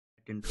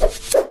control.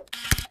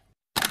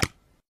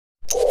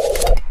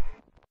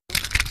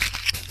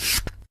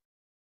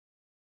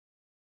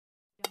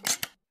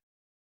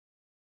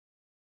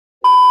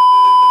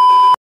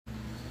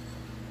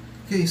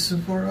 Okay,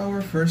 so for our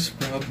first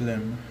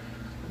problem,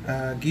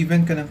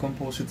 given ka ng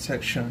composite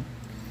section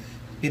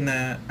in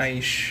a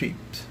I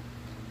shaped.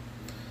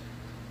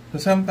 So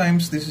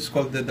sometimes this is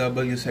called the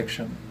W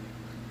section.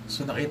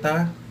 So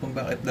nakita kung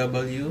bakit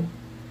W?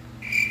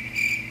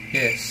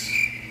 Yes,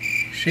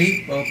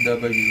 shape of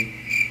W.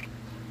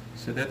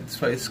 So that's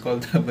why it's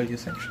called W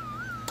section.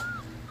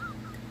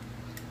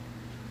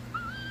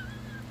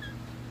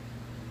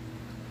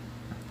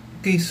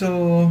 Okay,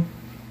 so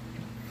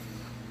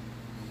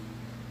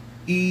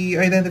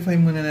i-identify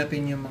muna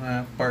natin yung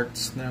mga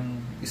parts ng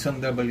isang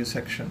W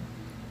section.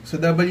 So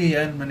W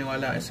yan,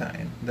 maniwala kayo sa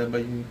akin.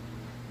 W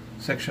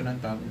section ang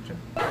tawag dyan.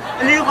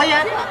 Ano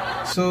kaya niya?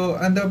 So,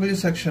 ang W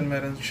section,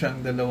 meron siyang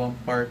dalawang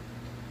part.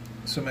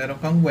 So, meron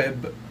kang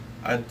web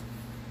at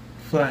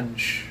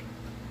flange.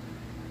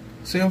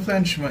 So, yung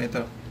flange mo,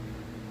 ito.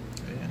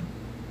 Ayan.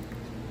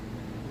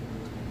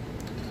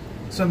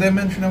 So, ang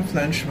dimension ng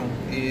flange mo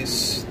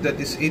is,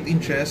 that is 8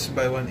 inches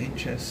by 1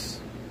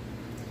 inches.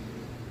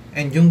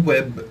 And yung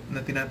web na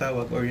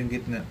tinatawag, or yung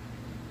gitna,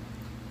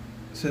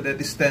 so that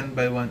is 10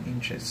 by 1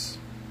 inches.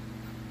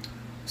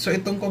 So,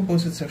 itong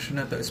composite section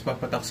na to is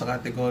papatak sa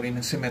category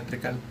ng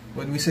symmetrical.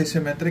 When we say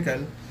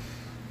symmetrical,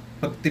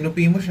 pag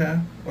tinupi mo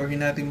siya, or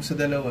hinati mo sa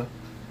dalawa,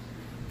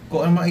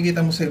 kung ano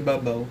makikita mo sa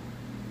ibabaw,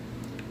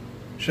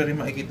 siya rin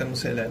makikita mo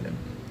sa ilalim.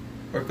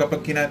 Or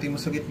kapag kinati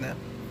mo sa gitna,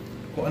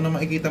 kung ano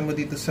makikita mo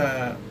dito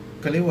sa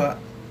kaliwa,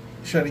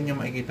 siya rin yung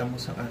makikita mo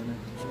sa kanan.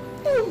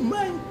 Oh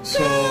my God!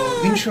 So,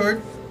 in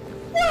short,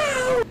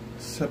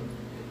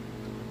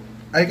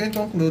 I can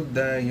conclude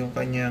na yung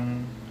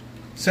kanyang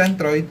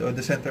centroid o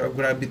the center of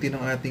gravity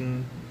ng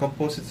ating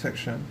composite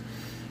section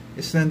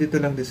is nandito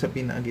lang din sa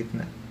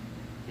pinakagitna.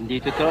 Hindi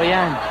totoo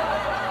yan.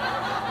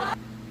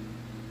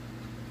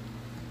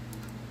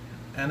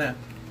 Ana.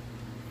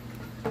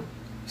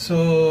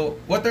 So,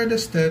 what are the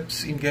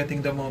steps in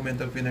getting the moment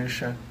of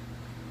inertia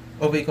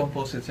of a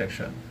composite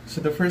section?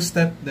 So, the first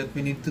step that we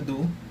need to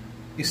do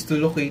is to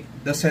locate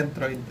the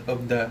centroid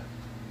of the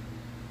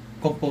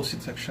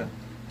composite section.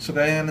 So,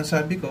 gaya ng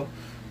sabi ko,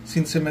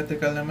 since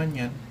symmetrical naman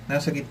yan,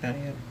 nasa gitna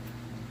yan.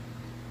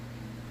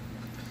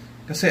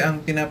 Kasi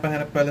ang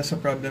pinapangarap pala sa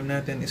problem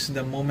natin is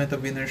the moment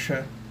of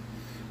inertia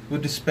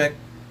with respect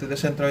to the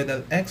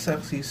centroidal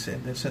x-axis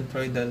and the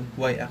centroidal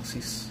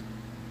y-axis.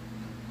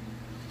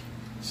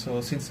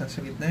 So, since nasa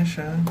gitna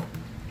siya,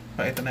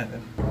 pakita natin.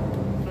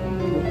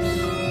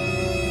 Oops.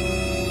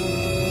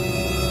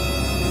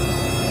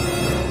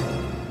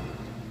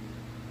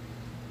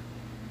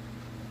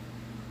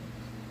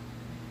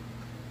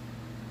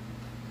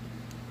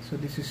 So,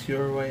 this is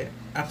your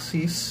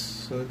y-axis.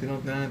 So,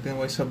 tinote na natin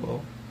y sub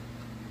o.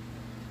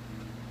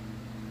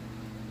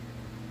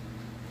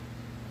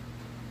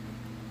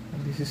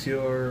 And this is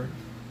your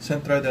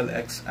centroidal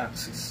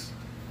x-axis.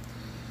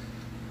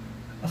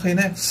 Okay,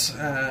 next.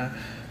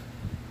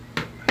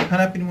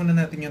 Hanapin muna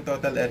natin yung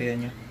total area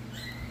niya.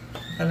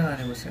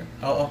 Kailangan mo sir.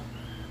 Oo.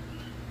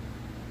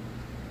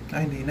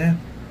 Hindi na.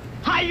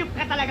 Hayop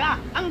ka talaga!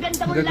 Ang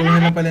ganda mong lalaki! Ang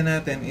gagawin na pala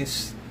natin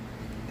is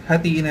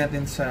hatiin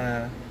natin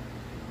sa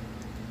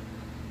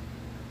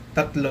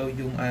tatlo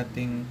yung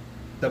ating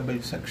W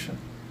section.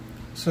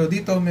 So,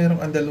 dito merong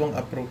ang dalawang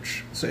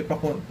approach. So,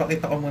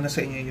 ipakita ko muna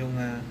sa inyo yung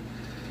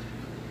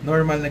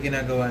normal na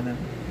ginagawa ng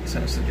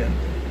isang estudyante.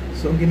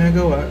 So, ang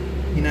ginagawa,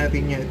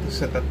 hinati niya ito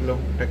sa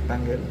tatlong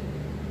rectangle.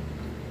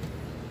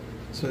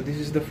 So, this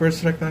is the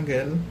first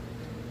rectangle.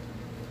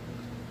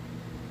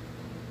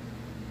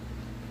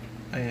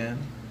 Ayan.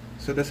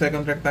 So, the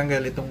second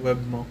rectangle, itong web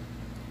mo.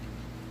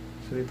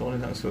 So, dito ko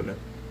na nakasulat.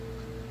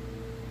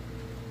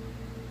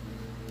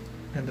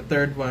 And the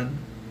third one.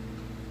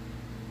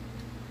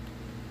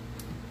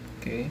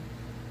 Okay.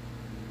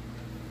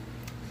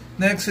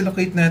 Next,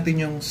 locate natin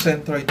yung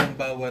centroid ng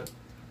bawat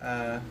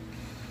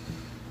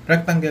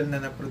rectangle na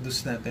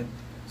na-produce natin.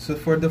 So,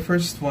 for the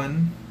first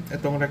one,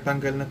 itong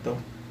rectangle na to.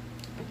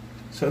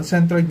 So, ang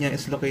centroid niya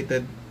is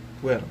located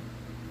where?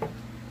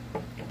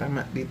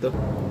 Tama, dito.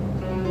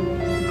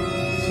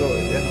 So,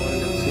 yan o,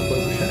 symbol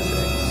ko siya as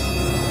X.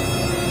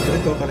 So,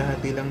 ito,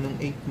 kalahati lang nung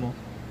 8 mo.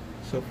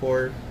 So,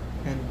 4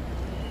 and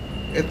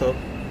ito.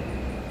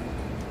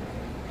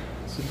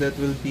 So, that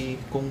will be,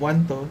 kung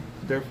 1 to,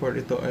 therefore,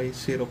 ito ay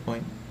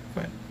 0.5.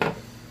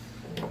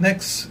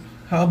 Next,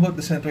 how about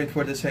the centroid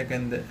for the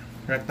second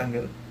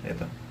rectangle?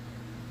 Ito.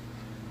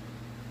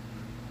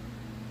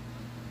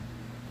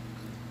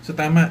 So,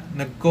 tama.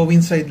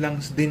 Nag-coincide lang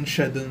din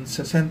siya dun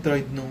sa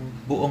centroid nung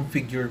buong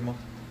figure mo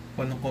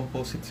o nung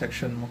composite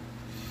section mo.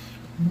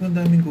 Ang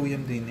daming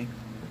guyam din eh.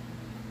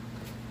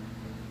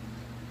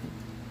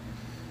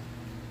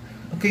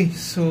 Okay,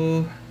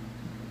 so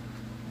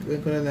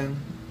gawin ko na lang,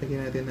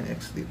 lagyan natin ng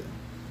X dito.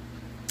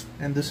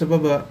 And doon sa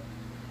baba,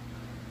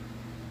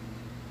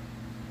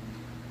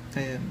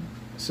 ayan.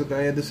 So,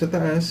 gaya doon sa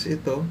taas,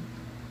 ito,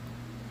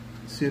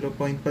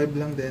 0.5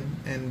 lang din.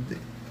 And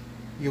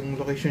yung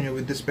location nyo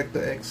with respect to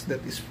x,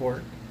 that is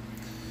 4.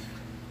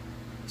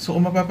 So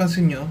kung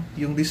mapapansin nyo,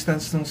 yung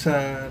distance nung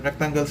sa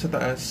rectangle sa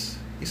taas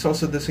is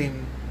also the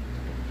same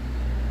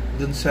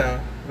dun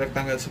sa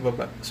rectangle sa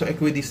baba. So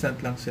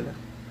equidistant lang sila.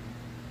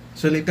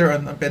 So later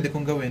on, ang pwede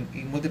kong gawin,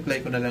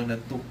 i-multiply ko na lang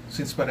ng 2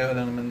 since pareho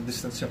lang naman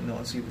distance yung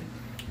na-consider.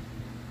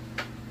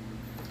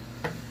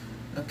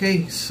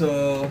 Okay,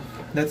 so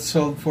let's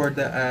solve for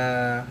the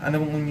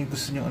ano mong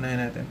gusto nyo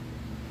unahin natin?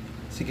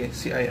 Sige,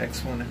 si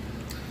Ix muna.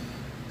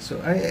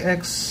 So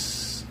Ix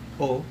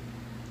O,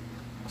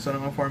 so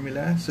ano nga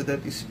formula? So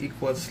that is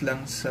equals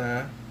lang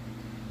sa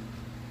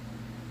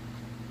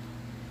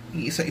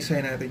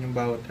iisa-isahin natin yung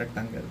bawat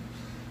rectangle.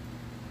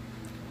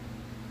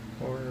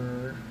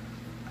 Or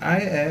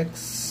Ix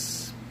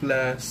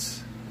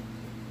plus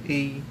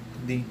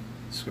AD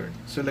squared.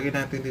 So lagyan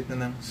natin dito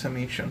ng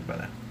summation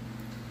pala.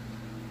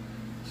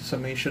 So,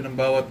 summation ng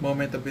bawat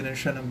moment of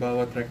inertia ng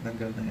bawat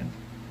rectangle na yan.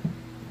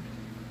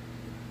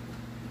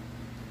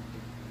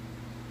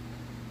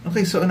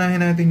 Okay, so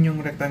unahin natin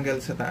yung rectangle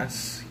sa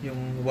taas,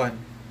 yung 1.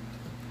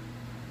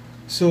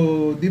 So,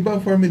 di ba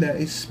ang formula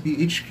is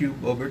BH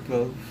cube over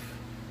 12.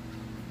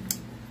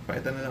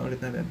 Pakita na lang ulit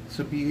natin.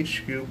 So,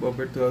 BH cube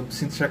over 12,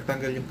 since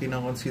rectangle yung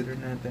kina-consider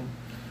natin,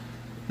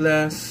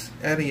 plus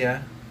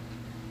area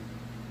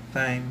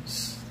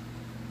times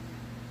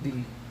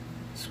D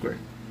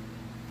squared.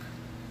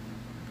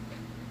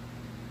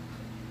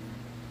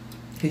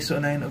 Okay, so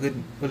unahin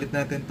ulit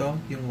natin to,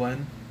 yung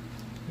 1,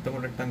 itong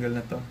rectangle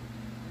na to.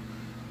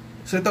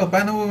 So ito,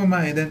 paano mo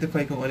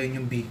ma-identify kung alin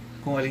yung B,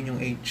 kung alin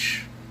yung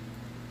H?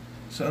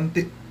 So ang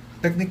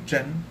technique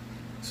dyan,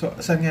 so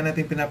saan nga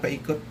natin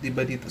pinapaikot,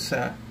 diba dito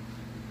sa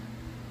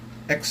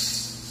X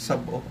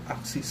sub o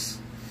axis.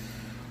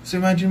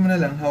 So imagine mo na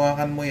lang,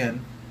 hawakan mo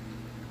yan,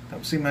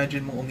 tapos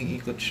imagine mo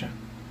umiikot siya.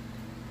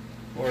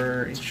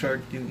 Or in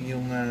short,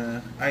 yung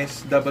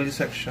W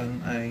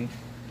section ay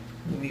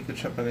umiikot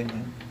siya pa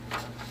ganyan.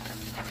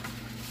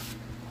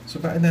 So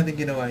bakit natin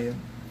ginawa yun?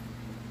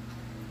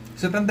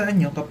 So, tandaan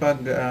nyo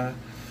kapag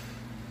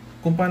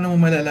kung paano mo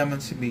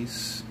malalaman si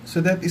base. So,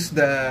 that is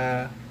the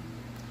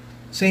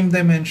same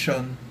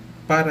dimension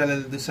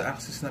parallel do sa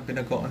axis na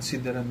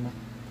pinag-consideran mo.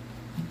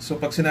 So,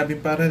 pag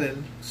sinabing parallel,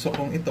 so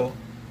kung ito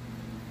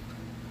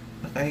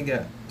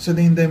nakahiga, so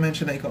the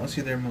dimension na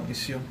i-consider mo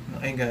is yung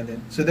nakahiga din.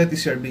 So, that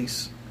is your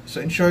base.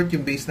 So, in short,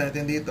 yung base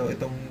natin dito,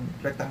 itong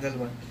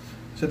rectangle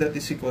 1. So, that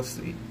is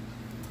equals to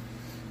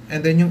 8.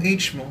 And then, yung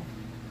H mo,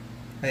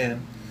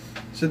 ayan.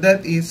 So,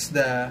 that is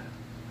the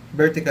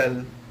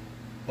vertical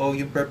o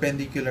yung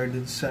perpendicular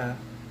dun sa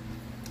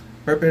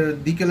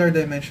perpendicular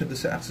dimension dun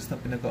sa axis na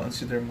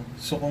pinag-consider mo.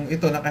 So kung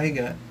ito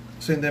nakahiga,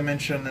 so yung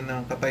dimension na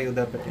nakatayo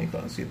dapat yung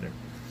i-consider.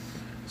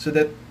 So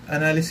that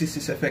analysis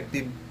is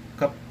effective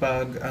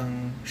kapag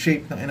ang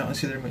shape na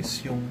ina-consider mo is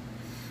yung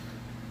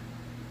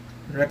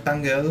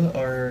rectangle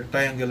or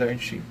triangular in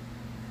shape.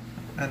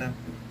 Ano?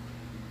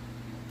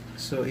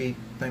 So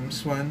 8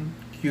 times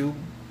 1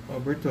 cube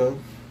over 12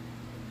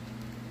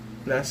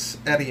 plus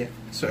area.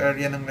 So,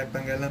 area ng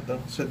rectangle na to.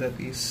 So, that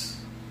is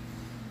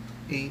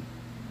 8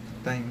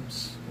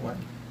 times 1.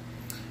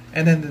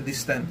 And then the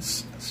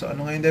distance. So,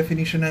 ano nga yung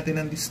definition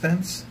natin ng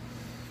distance?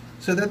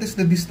 So, that is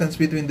the distance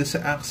between the sa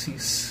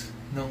axis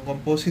ng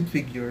composite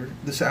figure,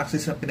 the sa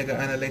axis na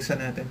pinag-a-analyze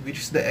natin,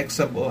 which is the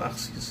x sub o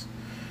axis,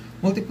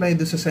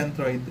 multiplied do sa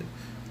centroid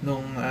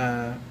nung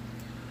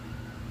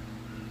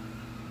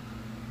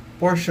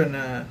portion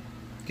na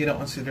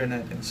kina-consider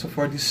natin. So,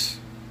 for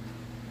this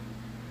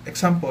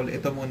example,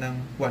 ito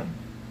munang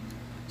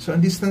 1. So,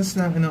 ang distance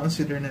na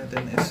ina-consider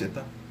natin is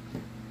ito.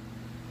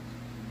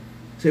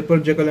 So,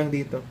 i-project ko lang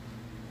dito.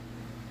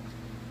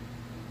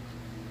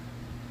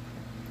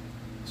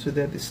 So,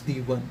 that is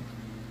D1.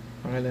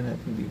 Pangalan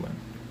natin D1.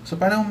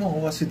 So, paano mo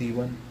makuha si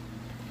D1?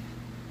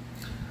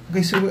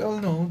 Okay, so we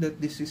all know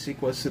that this is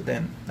equals to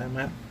 10.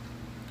 Tama?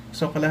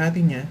 So,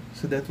 kalahati niya,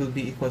 so that will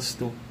be equals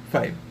to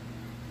 5.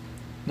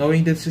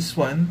 Knowing this is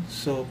 1,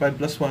 so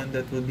 5 plus 1,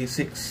 that will be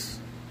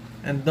 6.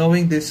 And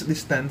knowing this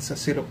distance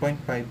as 0.5,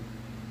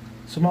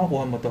 so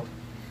makukuha mo to.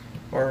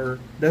 Or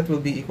that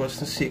will be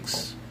equals to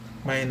 6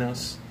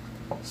 minus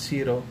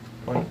 0.5.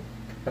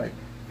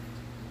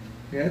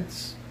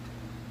 Gets?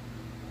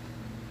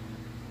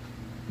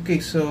 Okay,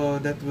 so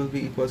that will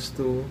be equals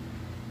to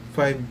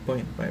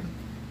 5.5.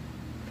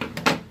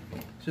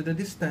 So the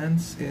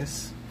distance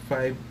is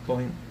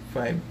 5.5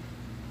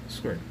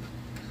 squared.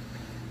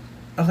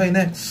 Okay,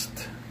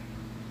 next.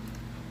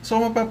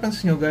 So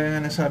mapapansin nyo, gaya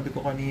nga nasabi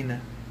ko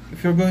kanina,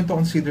 if you're going to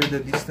consider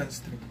the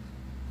distance tree,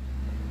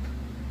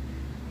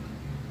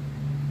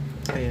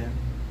 ayan,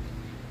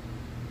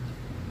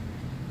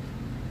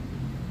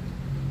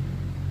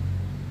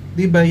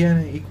 diba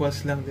yan ay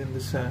equals lang din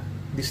sa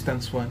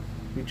distance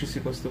 1, which is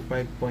equals to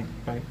 5.5.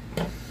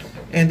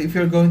 And if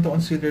you're going to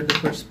consider the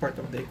first part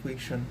of the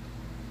equation,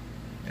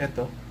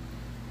 eto,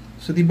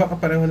 so diba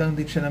kapareho lang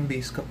din siya ng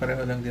base,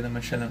 kapareho lang din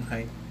naman siya ng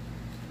height.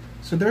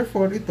 So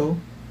therefore ito,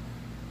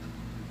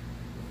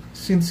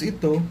 since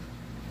ito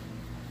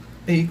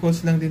ay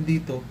equals lang din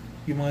dito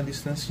yung mga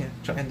distance niya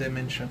tsaka in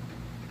dimension,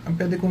 ang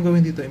pwede kong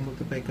gawin dito ay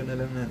multiply ko na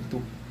lang na 2.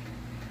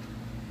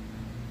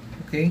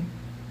 Okay?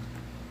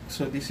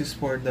 So, this is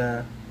for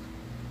the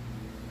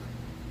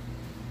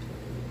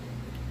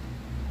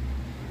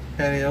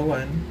area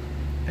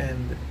 1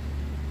 and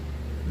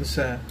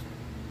sa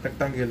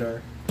rectangular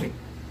 3.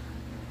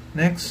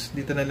 Next,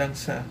 dito na lang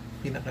sa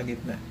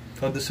pinakagitna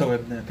o doon sa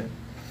web natin.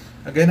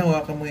 Again,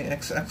 hawakan mo yung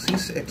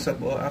x-axis, x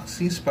sub o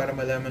axis para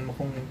malaman mo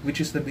kung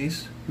which is the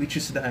base, which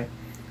is the height.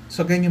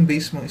 So again, yung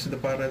base mo is the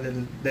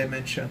parallel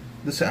dimension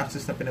doon sa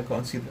axis na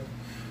pinag-consider.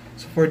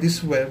 So for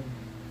this web,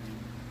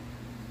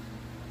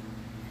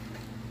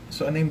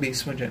 so ano yung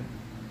base mo dyan?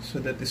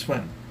 So that is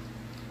 1.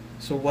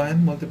 So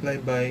 1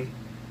 multiplied by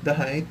the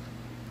height,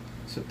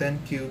 so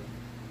 10 cubed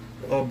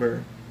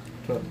over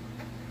 12.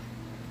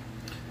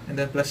 And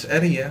then plus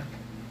area,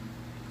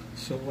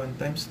 so 1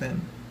 times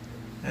 10.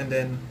 And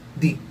then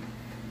D.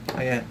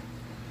 Ayan.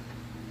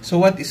 So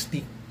what is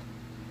D?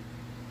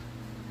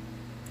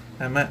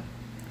 Tama.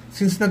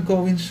 Since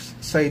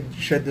nag-coincide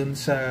siya dun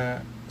sa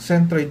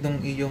centroid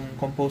ng iyong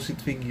composite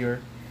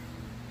figure,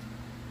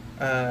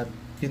 at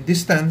yung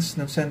distance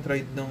ng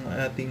centroid ng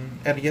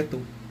ating area 2,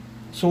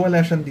 so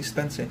wala siyang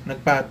distance eh.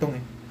 Nagpatong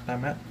eh.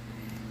 Tama?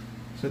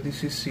 So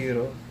this is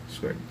 0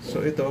 squared.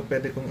 So ito,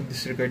 pwede kong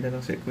i-disregard na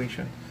lang sa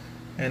equation.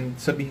 And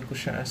sabihin ko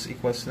siya as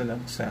equals na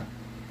lang sa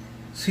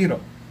 0.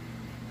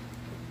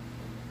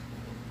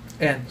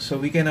 And so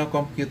we can now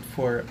compute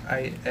for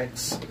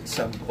Ix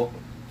sub O.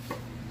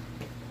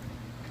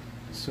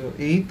 So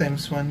 8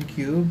 times 1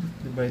 cubed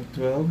divided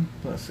 12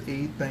 plus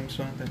 8 times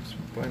 1 times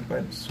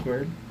 0.5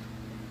 squared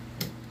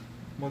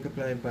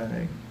multiplied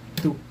by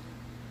 2.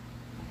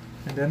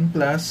 And then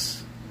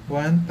plus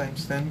 1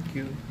 times 10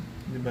 cubed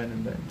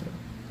divided by 12.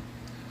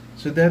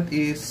 So that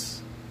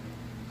is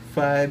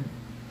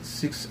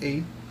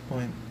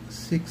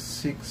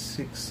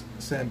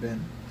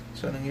 568.6667.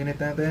 So, anong unit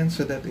natin?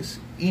 So, that is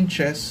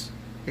inches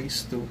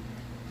raised to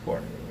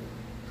 4.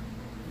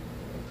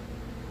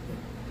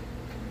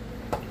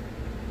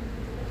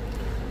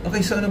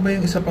 Okay, so ano ba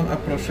yung isa pang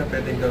approach na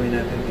pwedeng gawin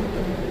natin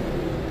dito?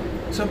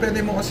 So,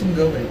 pwede mo kasing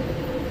gawin.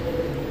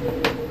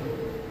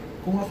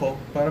 Kung ako,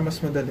 para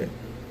mas madali,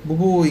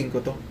 bubuuin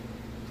ko to.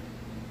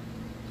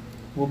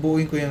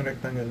 Bubuuin ko yung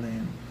rectangle na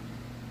yan.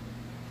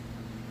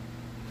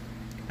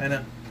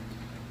 Ano?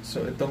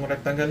 So, itong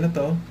rectangle na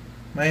to,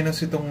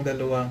 minus itong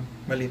dalawang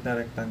maliit na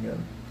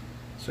rectangle.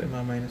 So,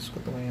 ima-minus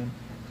ko ito ngayon.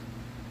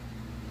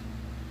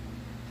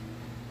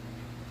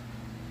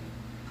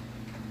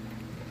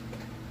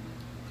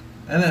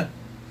 Ano?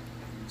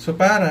 So,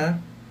 ba't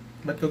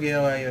ko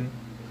ginawa yun?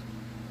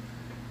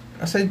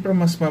 Aside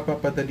from mas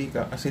mapapadali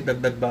ka, kasi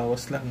dagdag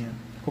bawas lang yan.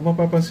 Kung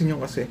mapapansin nyo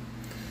kasi,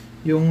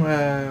 yung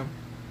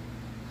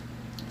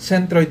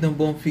centroid ng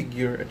buong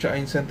figure, at saka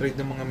yung centroid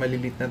ng mga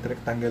maliliit na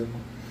rectangle mo.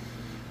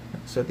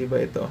 So,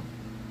 diba ito?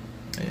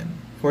 Ayan.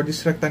 For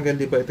this rectangle,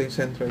 diba ito yung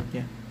centroid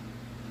niya?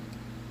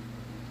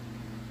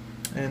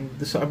 And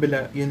sa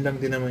kabila, yun lang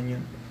din naman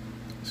yun.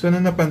 So,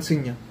 ano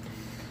napansin nyo?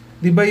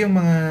 Diba yung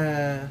mga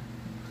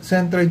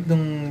centroid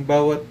ng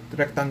bawat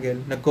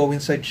rectangle,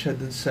 nag-coincide siya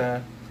dun sa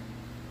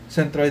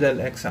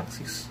centroidal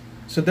x-axis.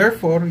 So,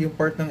 therefore, yung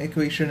part ng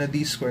equation na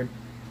d squared,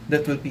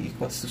 that will be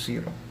equals to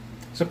 0.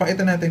 So,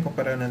 pakita natin kung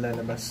paano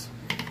nalalabas.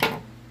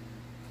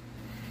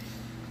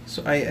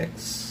 So, Ix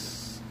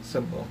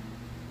sub O.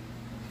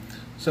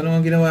 So, ano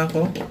ang ginawa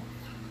ko?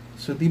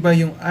 So, diba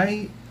yung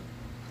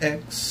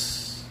Ix,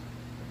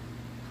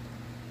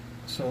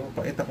 so,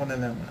 pakita ko na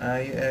lang,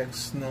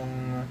 Ix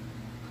nung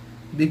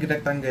big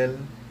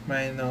rectangle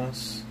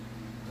minus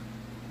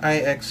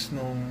Ix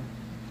nung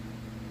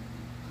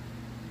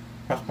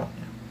pakpak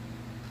niya.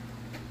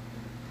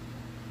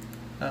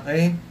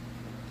 Okay?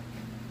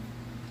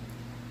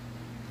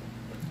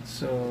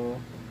 So,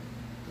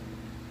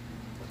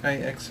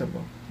 Ix sub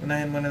O.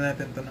 Unahin muna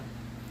natin ito na.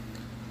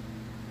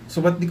 So,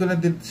 ba't di ko na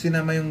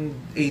sinama yung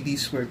AD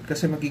squared?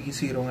 Kasi magiging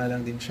 0 nga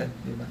lang din siya.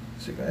 Diba?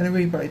 So,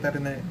 anyway, pakita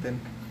rin natin.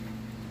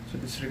 So,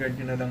 disregard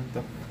nyo na lang to.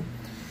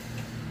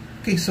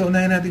 Okay, so,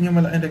 unahin natin yung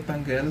malaking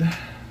rectangle.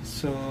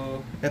 So,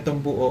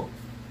 etong buo.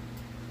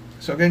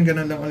 So, again,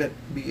 ganun lang ulit.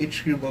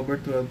 BH cube over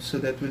 12. So,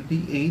 that will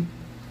be 8.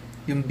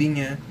 Yung B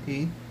niya,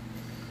 8.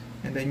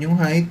 And then,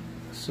 yung height.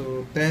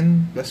 So,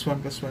 10 plus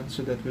 1 plus 1.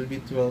 So, that will be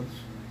 12.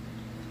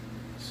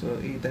 So,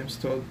 8 times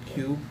 12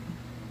 cube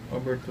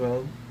over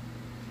 12.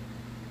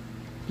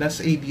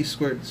 Plus AD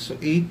squared. So,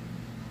 8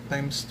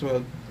 times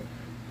 12.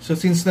 So,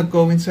 since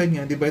nag-coincide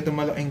niya, di ba itong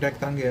malaking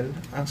rectangle,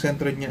 ang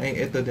centroid niya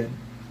ay ito din.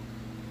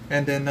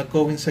 And then,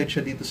 nag-coincide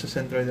siya dito sa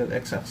centroidal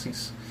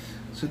x-axis.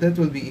 So, that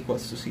will be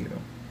equals to 0.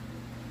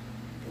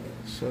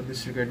 So,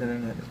 disregard na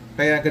lang natin.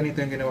 Kaya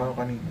ganito yung ginawa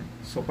ko kanina.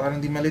 So,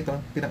 parang di malito,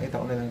 pinakita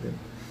ko na lang din.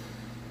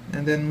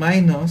 And then,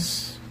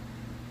 minus,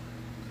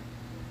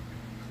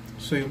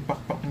 so, yung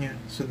pakpak niya.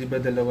 So, di ba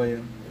dalawa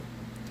yun?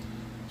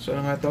 So,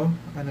 ano nga to?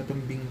 Ano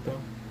tong bing to?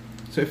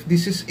 So, if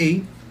this is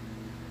 8,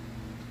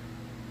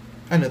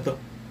 ano to?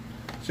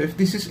 So, if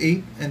this is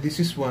 8 and this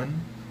is 1,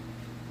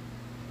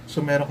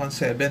 so, meron kang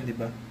 7, di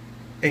ba?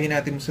 Eh,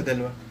 natin mo sa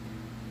dalawa.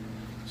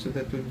 So,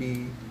 that will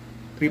be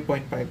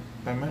 3.5.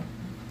 Tama?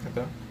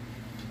 Ito.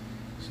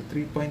 So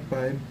 3.5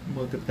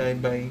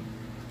 multiplied by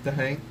the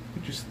height,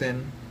 which is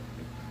 10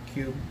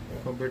 cube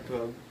over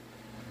 12.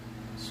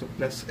 So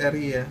plus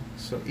area,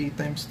 so 8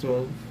 times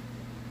 12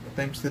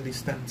 times the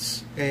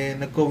distance. Eh,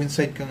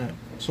 nag-coincide ka nga.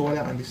 So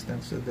wala kang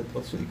distance, so that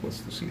also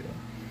equals to 0.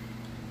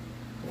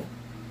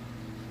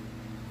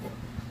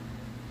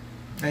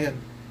 Ayan.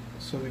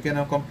 So we can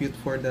now compute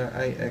for the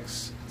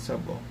Ix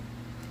sub O.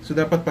 So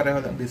dapat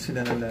pareho lang din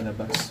sila na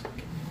lalabas.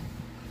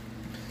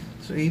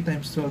 So 8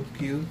 times 12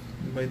 cube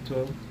by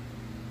 12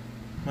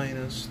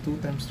 minus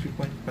 2 times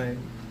 3.5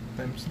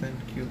 times 10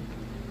 cube.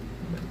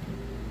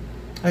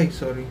 Ay,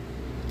 sorry.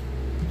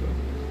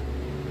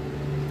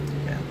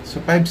 Ayan. So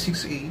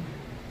 568.667.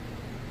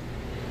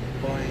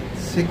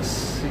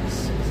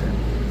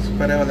 So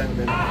pareho lang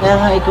din. Kaya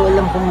nga, ito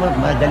alam kong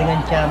madaling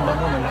ang tsamba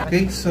mo.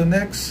 Okay, so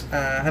next,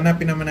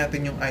 hanapin naman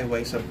natin yung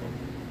Iy sub O.